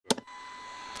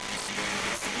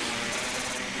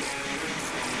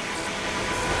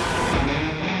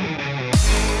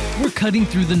cutting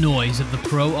through the noise of the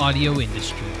pro audio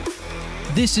industry.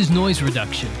 This is Noise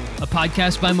Reduction, a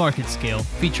podcast by MarketScale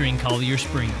featuring Collier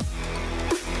Spring.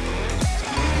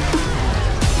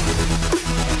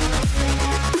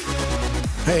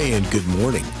 Hey, and good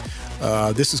morning.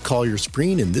 This is Collier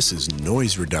Spring, and this is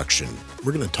Noise Reduction.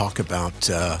 We're going to talk about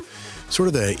sort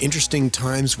of the interesting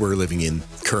times we're living in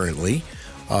currently.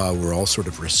 We're all sort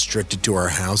of restricted to our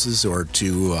houses or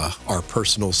to our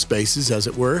personal spaces, as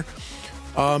it were.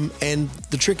 And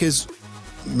the trick is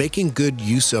making good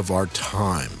use of our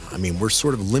time. I mean, we're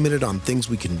sort of limited on things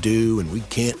we can do and we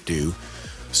can't do.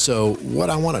 So what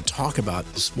I want to talk about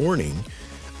this morning,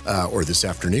 or this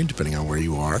afternoon, depending on where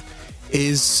you are,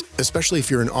 is especially if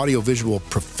you're an audiovisual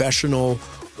professional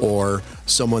or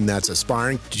someone that's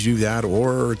aspiring to do that,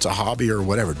 or it's a hobby or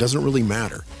whatever. It doesn't really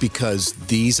matter because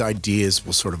these ideas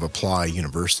will sort of apply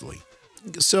universally.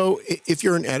 So if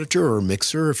you're an editor or a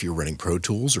mixer, if you're running Pro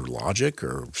Tools or Logic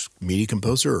or Media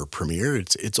Composer or Premiere,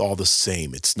 it's all the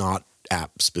same. It's not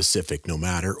app specific, no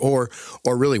matter, or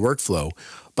really workflow.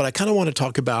 But I kind of want to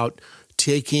talk about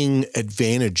taking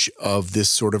advantage of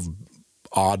this sort of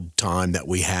odd time that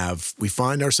we have. We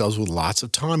find ourselves with lots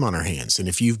of time on our hands. And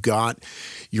if you've got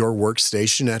your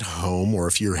workstation at home, or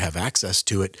if you have access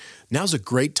to it, now's a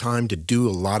great time to do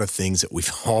a lot of things that we've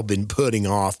all been putting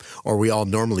off, or we all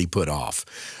normally put off,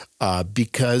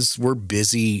 because we're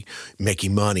busy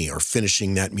making money or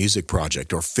finishing that music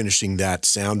project or finishing that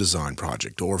sound design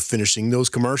project or finishing those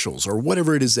commercials or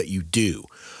whatever it is that you do.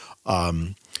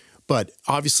 But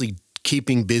obviously,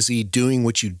 keeping busy, doing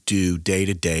what you do day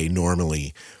to day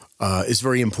normally is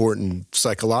very important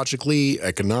psychologically,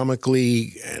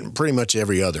 economically, and pretty much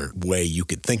every other way you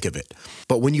could think of it.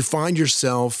 But when you find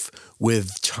yourself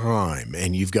with time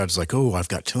and you've got, it's like, oh, I've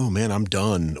got, oh man, I'm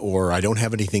done, or I don't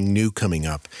have anything new coming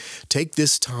up, take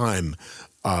this time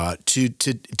to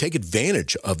take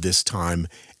advantage of this time.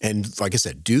 And like I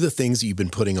said, do the things that you've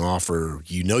been putting off or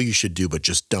you know you should do, but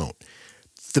just don't.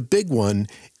 The big one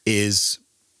is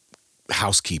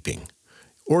housekeeping.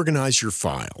 Organize your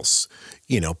files.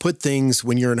 Put things,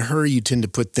 when you're in a hurry, you tend to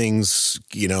put things,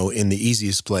 in the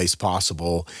easiest place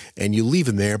possible, and you leave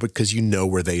them there because you know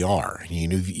where they are.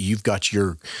 You've got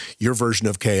your version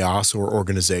of chaos or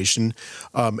organization,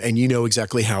 and you know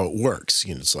exactly how it works.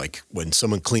 It's like when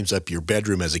someone cleans up your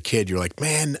bedroom as a kid, you're like,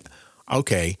 man,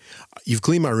 okay, you've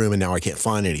cleaned my room and now I can't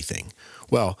find anything.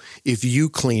 Well, if you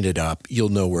clean it up, you'll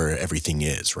know where everything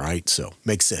is, right? So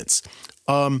makes sense.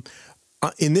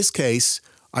 In this case,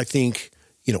 I think,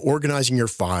 organizing your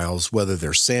files, whether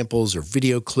they're samples or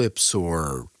video clips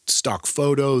or stock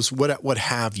photos, what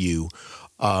have you,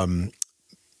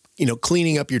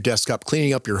 cleaning up your desktop,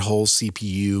 cleaning up your whole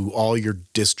CPU, all your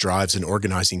disk drives, and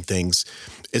organizing things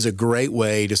is a great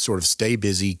way to sort of stay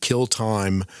busy, kill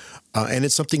time, and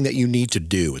it's something that you need to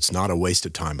do. It's not a waste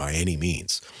of time by any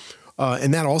means.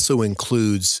 And that also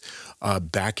includes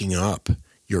backing up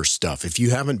your stuff. If you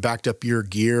haven't backed up your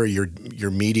gear,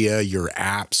 your media, your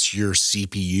apps, your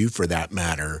CPU for that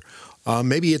matter,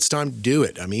 maybe it's time to do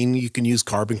it. I mean, you can use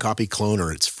Carbon Copy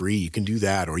Cloner. It's free. You can do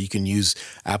that, or you can use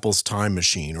Apple's Time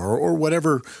Machine or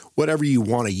whatever you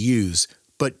want to use,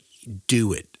 but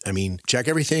do it. I mean, check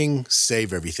everything,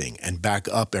 save everything, and back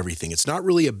up everything. It's not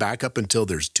really a backup until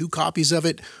there's 2 copies of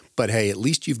it, but hey, at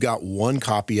least you've got 1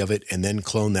 copy of it, and then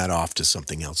clone that off to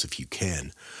something else if you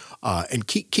can. And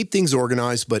keep things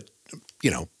organized, but,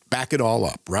 back it all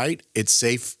up, right? It's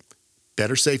safe,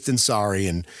 better safe than sorry,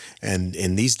 and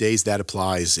in these days that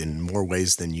applies in more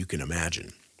ways than you can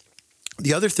imagine.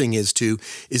 The other thing is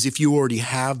if you already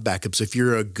have backups, if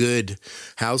you're a good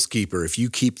housekeeper, if you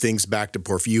keep things backed up,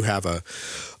 or if you have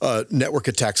a network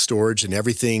attack storage and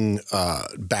everything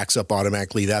backs up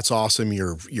automatically, that's awesome.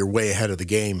 You're way ahead of the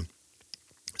game.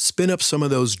 Spin up some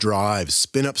of those drives,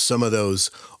 spin up some of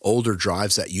those older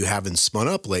drives that you haven't spun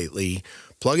up lately,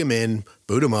 plug them in,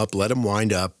 boot them up, let them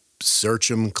wind up, search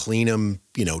them, clean them,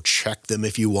 check them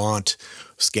if you want,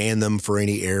 scan them for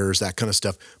any errors, that kind of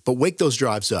stuff. But wake those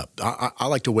drives up. I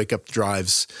like to wake up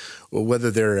drives, whether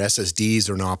they're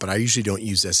SSDs or not, but I usually don't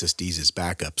use SSDs as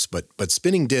backups. But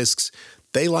spinning disks,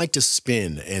 they like to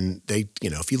spin, and they,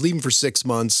 if you leave them for 6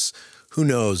 months, who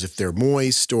knows if they're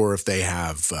moist or if they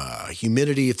have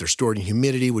humidity, if they're stored in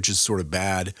humidity, which is sort of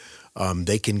bad,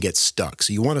 they can get stuck.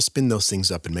 So you want to spin those things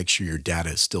up and make sure your data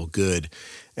is still good.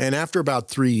 And after about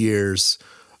 3 years,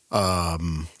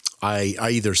 I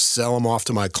either sell them off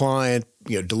to my client,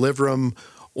 deliver them,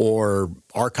 or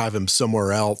archive them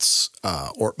somewhere else,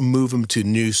 or move them to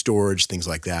new storage, things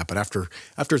like that. But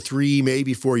after 3,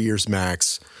 maybe 4 years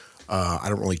max, I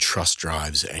don't really trust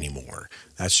drives anymore.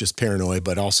 That's just paranoia,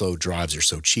 but also drives are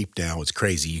so cheap now. It's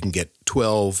crazy. You can get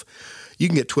 12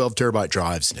 terabyte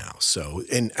drives now. So,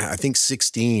 and I think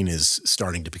 16 is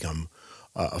starting to become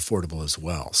affordable as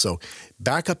well. So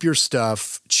back up your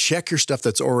stuff, check your stuff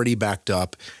that's already backed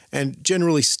up, and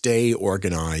generally stay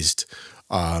organized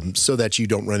so that you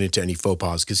don't run into any faux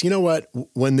pas. Because you know what?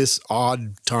 When this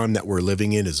odd time that we're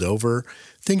living in is over,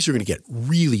 things are going to get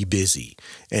really busy.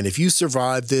 And if you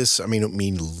survive this, I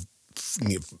mean,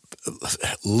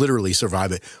 literally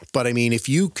survive it. But I mean, if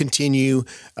you continue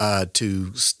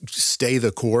to stay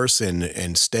the course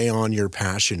and stay on your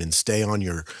passion and stay on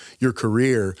your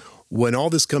career, when all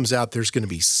this comes out, there's going to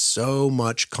be so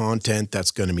much content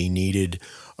that's going to be needed.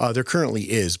 There currently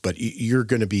is, but you're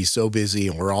going to be so busy,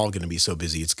 and we're all going to be so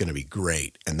busy. It's going to be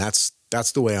great. And that's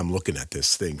the way I'm looking at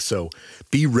this thing. So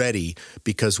be ready,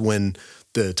 because when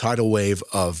the tidal wave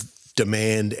of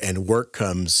demand and work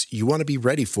comes, you want to be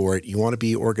ready for it. You want to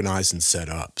be organized and set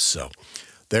up. So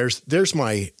there's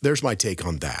my take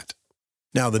on that.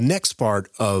 Now, the next part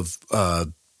of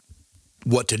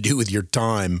what to do with your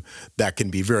time that can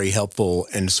be very helpful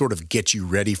and sort of get you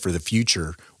ready for the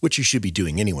future, which you should be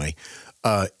doing anyway,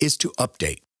 is to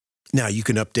update. Now, you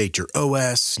can update your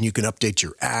OS, and you can update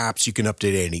your apps, you can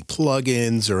update any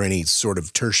plugins or any sort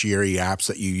of tertiary apps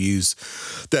that you use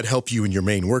that help you in your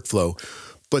main workflow.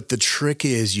 But the trick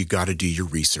is you got to do your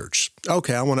research.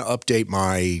 Okay, I want to update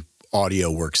my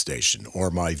audio workstation or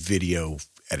my video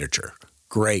editor.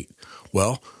 Great.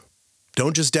 Well,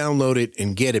 don't just download it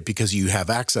and get it because you have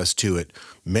access to it.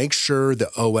 Make sure the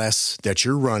OS that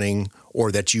you're running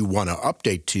or that you want to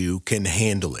update to can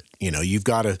handle it. You know, you've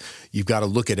got to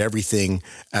look at everything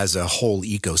as a whole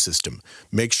ecosystem.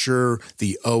 Make sure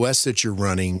the OS that you're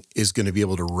running is going to be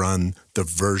able to run the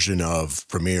version of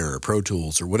Premiere or Pro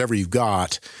Tools or whatever you've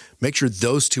got. Make sure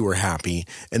those two are happy.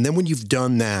 And then when you've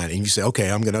done that and you say, okay,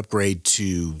 I'm going to upgrade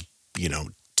to,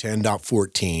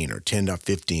 10.14 or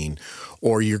 10.15,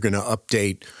 or you're going to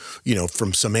update,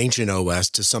 from some ancient OS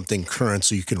to something current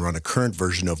so you can run a current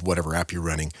version of whatever app you're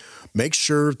running. Make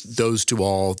sure those two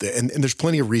and there's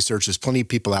plenty of research. There's plenty of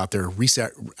people out there. Reach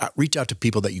out to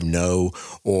people that you know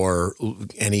or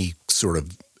any sort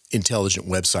of intelligent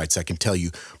websites that can tell you.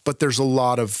 But there's a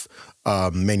lot of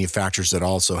manufacturers that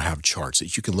also have charts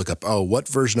that you can look up. Oh, what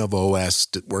version of OS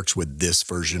works with this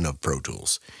version of Pro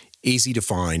Tools? Easy to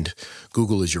find.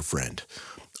 Google is your friend.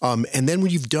 And then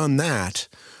when you've done that,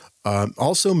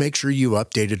 also make sure you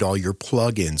updated all your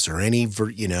plugins or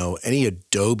any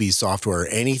Adobe software,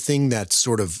 anything that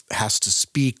sort of has to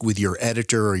speak with your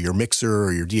editor or your mixer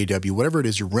or your DAW, whatever it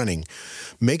is you're running.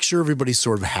 Make sure everybody's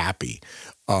sort of happy.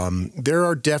 There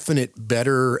are definite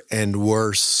better and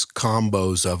worse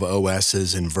combos of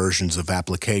OSs and versions of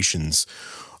applications.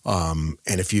 And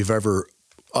if you've ever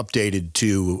updated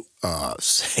to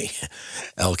say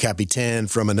El Capitan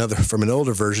from an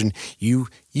older version, you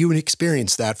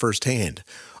experience that firsthand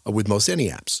with most any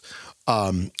apps.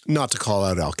 Not to call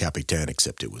out El Capitan,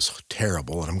 except it was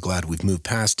terrible, and I'm glad we've moved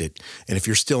past it. And if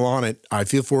you're still on it, I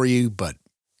feel for you, but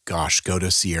gosh, go to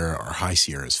Sierra or High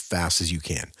Sierra as fast as you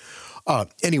can.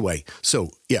 Anyway, so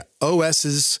yeah,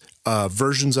 OSs,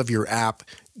 versions of your app,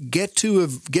 get to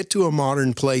a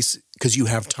modern place because you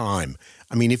have time.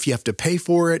 I mean, if you have to pay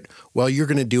for it, well, you're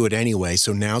going to do it anyway.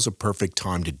 So now's a perfect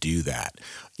time to do that.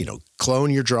 Clone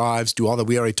your drives, do all that.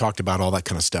 We already talked about all that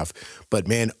kind of stuff. But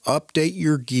man, update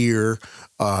your gear,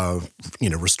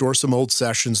 restore some old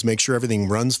sessions, make sure everything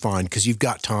runs fine because you've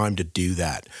got time to do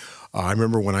that. I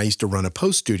remember when I used to run a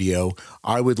post studio,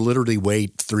 I would literally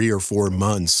wait 3 or 4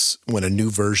 months when a new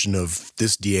version of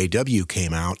this DAW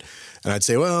came out. And I'd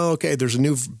say, well, okay, there's a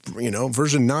new,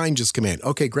 version 9 just came in.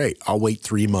 Okay, great. I'll wait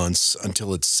 3 months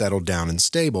until it's settled down and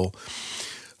stable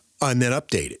and then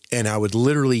update it. And I would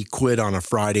literally quit on a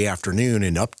Friday afternoon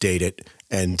and update it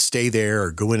and stay there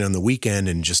or go in on the weekend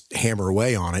and just hammer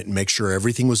away on it and make sure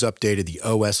everything was updated, the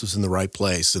OS was in the right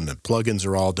place, and the plugins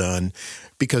are all done.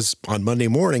 Because on Monday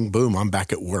morning, boom, I'm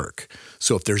back at work.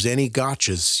 So if there's any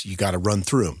gotchas, you got to run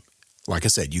through them. Like I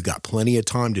said, you got plenty of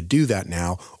time to do that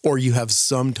now, or you have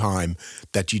some time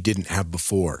that you didn't have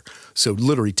before. So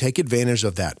literally take advantage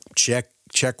of that. Check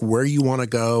where you want to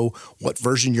go, what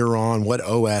version you're on, what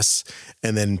OS,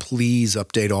 and then please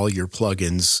update all your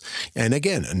plugins. And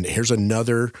again, here's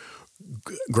another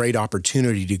great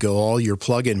opportunity to go all your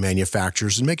plugin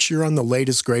manufacturers and make sure you're on the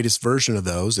latest, greatest version of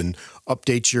those and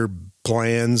update your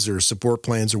plans or support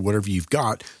plans or whatever you've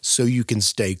got so you can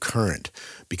stay current.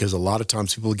 Because a lot of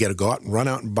times people go out and run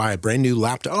out and buy a brand new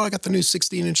laptop. Oh, I got the new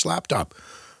 16-inch laptop.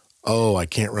 Oh, I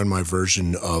can't run my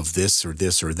version of this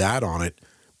or that on it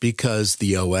because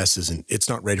the OS it's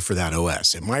not ready for that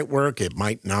OS. It might work, it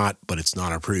might not, but it's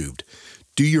not approved.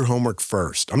 Do your homework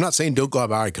first. I'm not saying don't go out and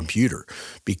buy a computer,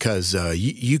 because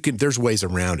you can. There's ways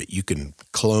around it. You can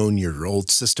clone your old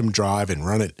system drive and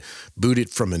run it, boot it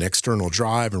from an external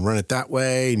drive and run it that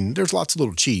way. And there's lots of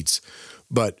little cheats,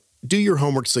 but do your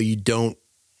homework so you don't,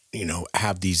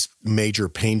 have these major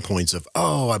pain points of,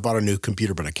 I bought a new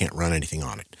computer, but I can't run anything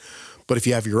on it. But if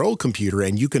you have your old computer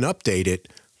and you can update it,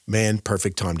 man,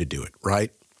 perfect time to do it,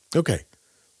 right? Okay.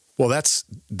 Well, that's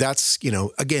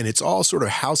again, it's all sort of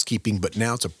housekeeping, but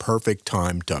now it's a perfect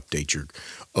time to update your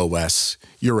OS,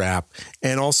 your app,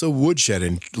 and also Woodshed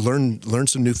and learn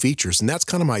some new features. And that's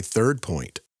kind of my third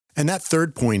point. And that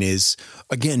third point is,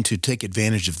 again, to take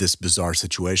advantage of this bizarre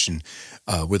situation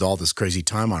with all this crazy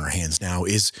time on our hands now,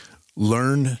 is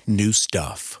learn new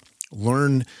stuff.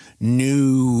 Learn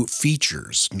new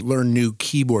features, learn new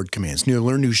keyboard commands,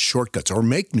 learn new shortcuts, or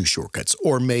make new shortcuts,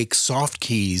 or make soft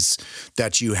keys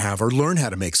that you have, or learn how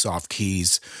to make soft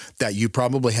keys that you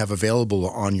probably have available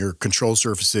on your control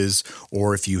surfaces,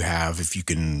 or if you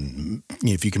can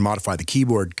modify the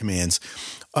keyboard commands.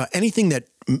 Anything that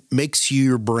makes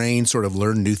your brain sort of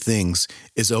learn new things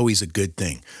is always a good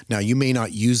thing. Now, you may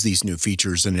not use these new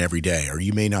features in every day, or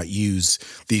you may not use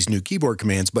these new keyboard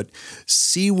commands, but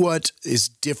see what is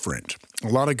different. A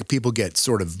lot of people get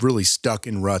sort of really stuck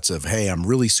in ruts of, hey, I'm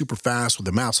really super fast with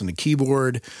the mouse and the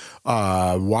keyboard.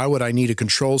 Why would I need a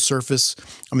control surface?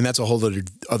 I mean, that's a whole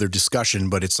other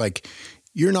discussion, but it's like,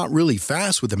 you're not really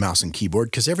fast with the mouse and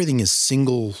keyboard because everything is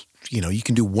single. You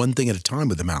can do one thing at a time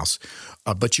with the mouse,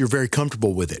 but you're very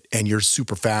comfortable with it and you're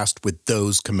super fast with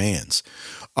those commands.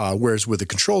 Whereas with a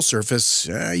control surface,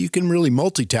 you can really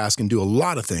multitask and do a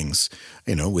lot of things.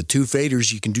 With two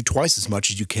faders, you can do twice as much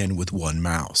as you can with one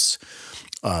mouse.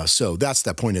 So that's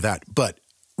the point of that. But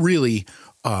really,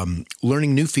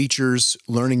 learning new features,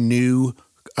 learning new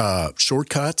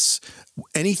shortcuts,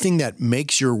 anything that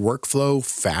makes your workflow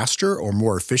faster or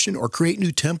more efficient, or create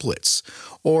new templates.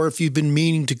 Or if you've been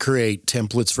meaning to create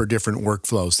templates for different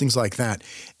workflows, things like that,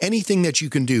 anything that you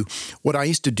can do. What I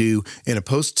used to do in a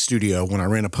post studio, when I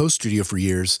ran a post studio for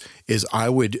years, is I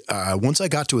would, once I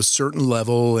got to a certain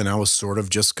level and I was sort of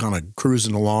just kind of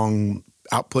cruising along,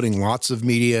 outputting lots of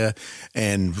media,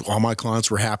 and all my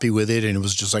clients were happy with it. And it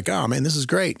was just like, oh man, this is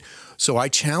great. So I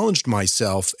challenged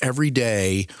myself every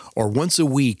day or once a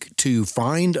week to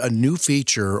find a new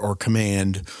feature or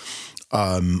command.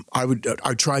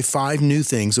 I'd try 5 new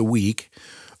things a week,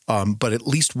 but at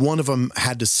least one of them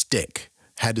had to stick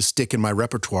in my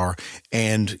repertoire.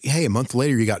 And hey, a month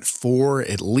later, you got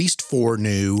at least four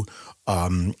new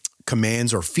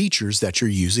commands or features that you're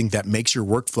using that makes your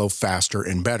workflow faster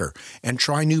and better. And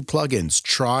try new plugins,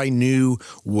 try new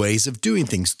ways of doing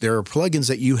things. There are plugins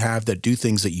that you have that do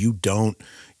things that you don't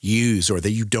use or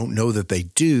that you don't know that they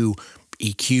do.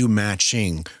 EQ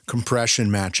matching,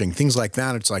 compression matching, things like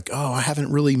that. It's like, oh, I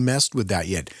haven't really messed with that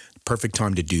yet. Perfect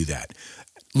time to do that.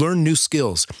 Learn new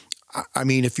skills. I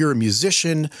mean, if you're a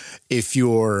musician, if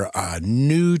you're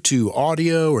new to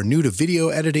audio or new to video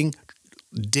editing,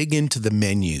 dig into the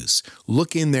menus.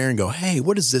 Look in there and go, hey,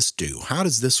 what does this do? How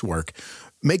does this work?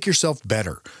 Make yourself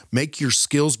better. Make your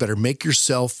skills better. Make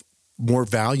yourself more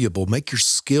valuable. Make your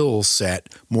skill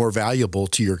set more valuable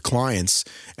to your clients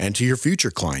and to your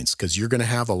future clients, because you're going to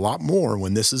have a lot more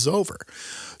when this is over.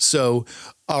 So,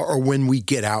 or when we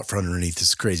get out from underneath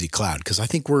this crazy cloud, because I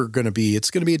think it's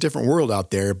going to be a different world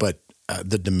out there, but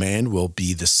the demand will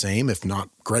be the same, if not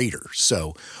greater.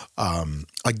 So,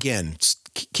 again,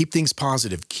 keep things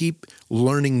positive. Keep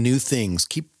learning new things.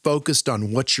 Keep focused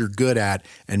on what you're good at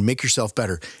and make yourself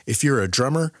better. If you're a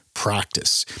drummer,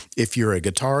 practice. If you're a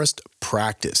guitarist,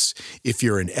 practice. If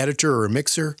you're an editor or a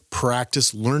mixer,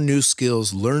 practice. Learn new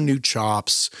skills, learn new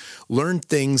chops, learn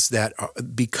things that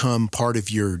become part of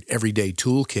your everyday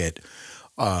toolkit.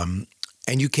 And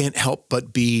you can't help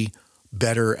but be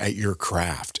better at your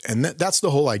craft. And that's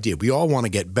the whole idea. We all want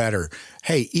to get better.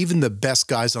 Hey, even the best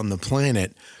guys on the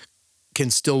planet can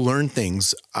still learn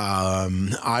things.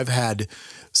 I've had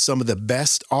some of the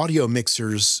best audio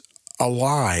mixers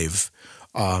alive.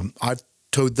 I've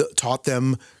taught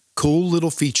them cool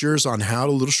little features on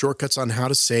little shortcuts on how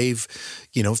to save,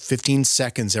 15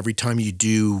 seconds every time you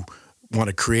do want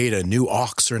to create a new aux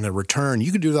or a return.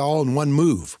 You can do that all in one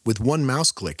move with one mouse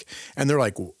click. And they're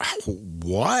like,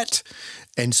 what?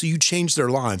 And so you change their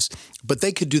lives, but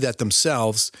they could do that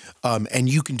themselves, and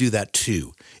you can do that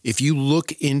too. If you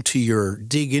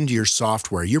dig into your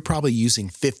software, you're probably using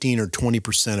 15 or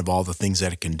 20% of all the things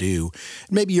that it can do.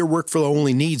 Maybe your workflow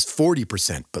only needs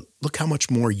 40%, but look how much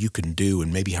more you can do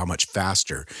and maybe how much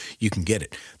faster you can get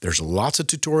it. There's lots of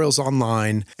tutorials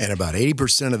online, and about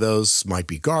 80% of those might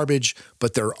be garbage,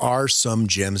 but there are some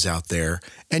gems out there,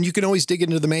 and you can always dig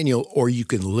into the manual, or you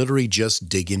can literally just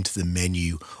dig into the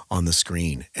menu on the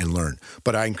screen and learn.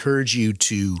 But I encourage you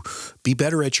to be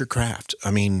better at your craft.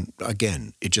 I mean,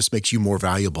 again, it just makes you more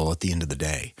valuable at the end of the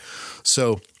day.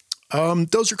 So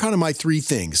those are kind of my three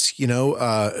things.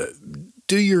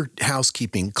 Do your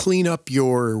housekeeping, clean up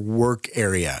your work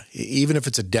area, even if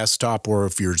it's a desktop or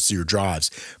if it's your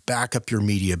drives. Back up your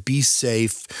media. Be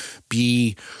safe.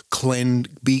 Be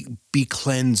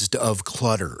cleansed of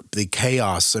clutter, the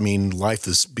chaos. I mean, life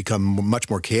has become much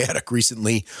more chaotic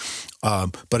recently.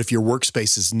 But if your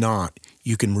workspace is not,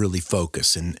 you can really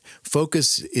focus. And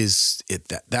focus is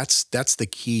it. That's the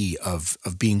key of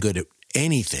being good at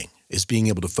anything, is being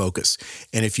able to focus.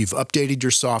 And if you've updated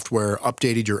your software,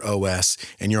 updated your OS,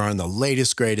 and you're on the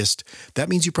latest, greatest, that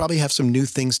means you probably have some new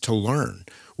things to learn,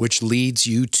 which leads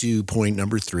you to point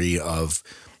number 3 of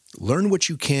learn what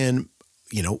you can.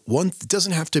 You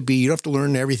don't have to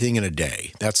learn everything in a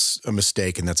day. That's a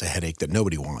mistake, and that's a headache that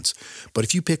nobody wants. But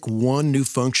if you pick one new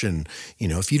function,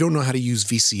 if you don't know how to use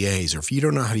VCAs, or if you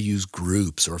don't know how to use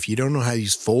groups, or if you don't know how to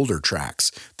use folder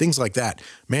tracks, things like that,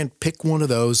 man, pick one of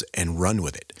those and run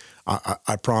with it.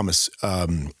 I promise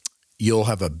you'll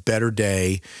have a better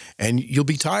day, and you'll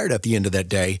be tired at the end of that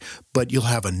day, but you'll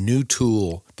have a new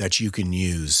tool that you can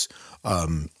use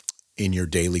in your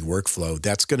daily workflow.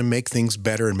 That's going to make things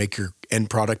better and make your end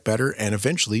product better, and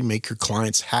eventually make your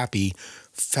clients happy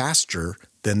faster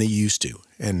than they used to.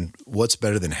 And what's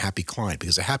better than a happy client?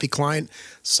 Because a happy client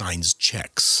signs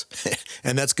checks,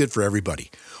 and that's good for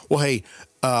everybody. Well, hey,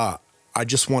 I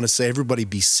just want to say, everybody,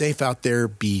 be safe out there.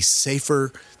 Be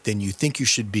safer than you think you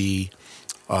should be.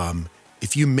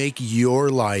 If you make your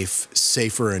life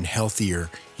safer and healthier,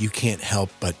 you can't help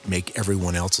but make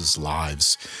everyone else's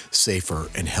lives safer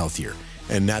and healthier.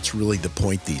 And that's really the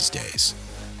point these days.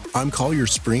 I'm Collier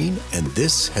Spreen, and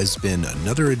this has been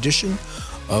another edition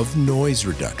of Noise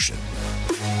Reduction.